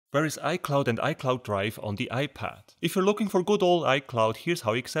Where is iCloud and iCloud Drive on the iPad? If you're looking for good old iCloud, here's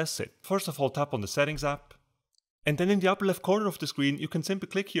how you access it. First of all, tap on the Settings app. And then in the upper left corner of the screen, you can simply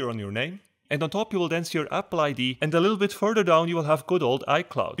click here on your name. And on top you will then see your Apple ID, and a little bit further down you will have good old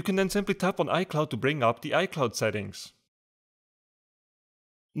iCloud. You can then simply tap on iCloud to bring up the iCloud settings.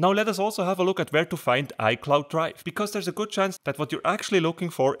 Now let us also have a look at where to find iCloud Drive, because there's a good chance that what you're actually looking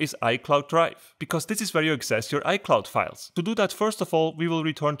for is iCloud Drive, because this is where you access your iCloud files. To do that, first of all, we will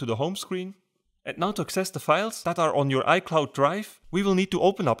return to the home screen. And now to access the files that are on your iCloud Drive, we will need to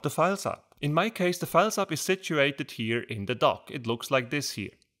open up the Files app. In my case, the Files app is situated here in the dock. It looks like this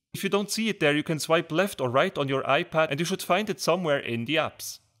here. If you don't see it there, you can swipe left or right on your iPad and you should find it somewhere in the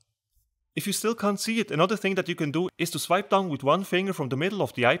apps. If you still can't see it, another thing that you can do is to swipe down with one finger from the middle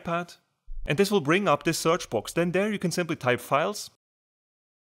of the iPad, and this will bring up this search box. Then there you can simply type Files,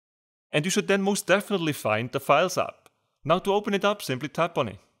 and you should then most definitely find the Files app. Now to open it up, simply tap on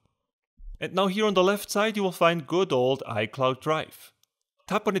it. And now here on the left side you will find good old iCloud Drive.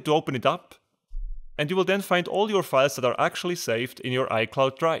 Tap on it to open it up, and you will then find all your files that are actually saved in your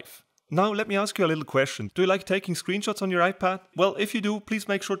iCloud Drive. Now let me ask you a little question. Do you like taking screenshots on your iPad? Well, if you do, please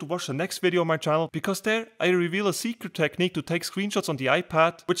make sure to watch the next video on my channel, because there I reveal a secret technique to take screenshots on the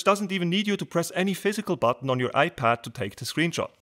iPad, which doesn't even need you to press any physical button on your iPad to take the screenshot.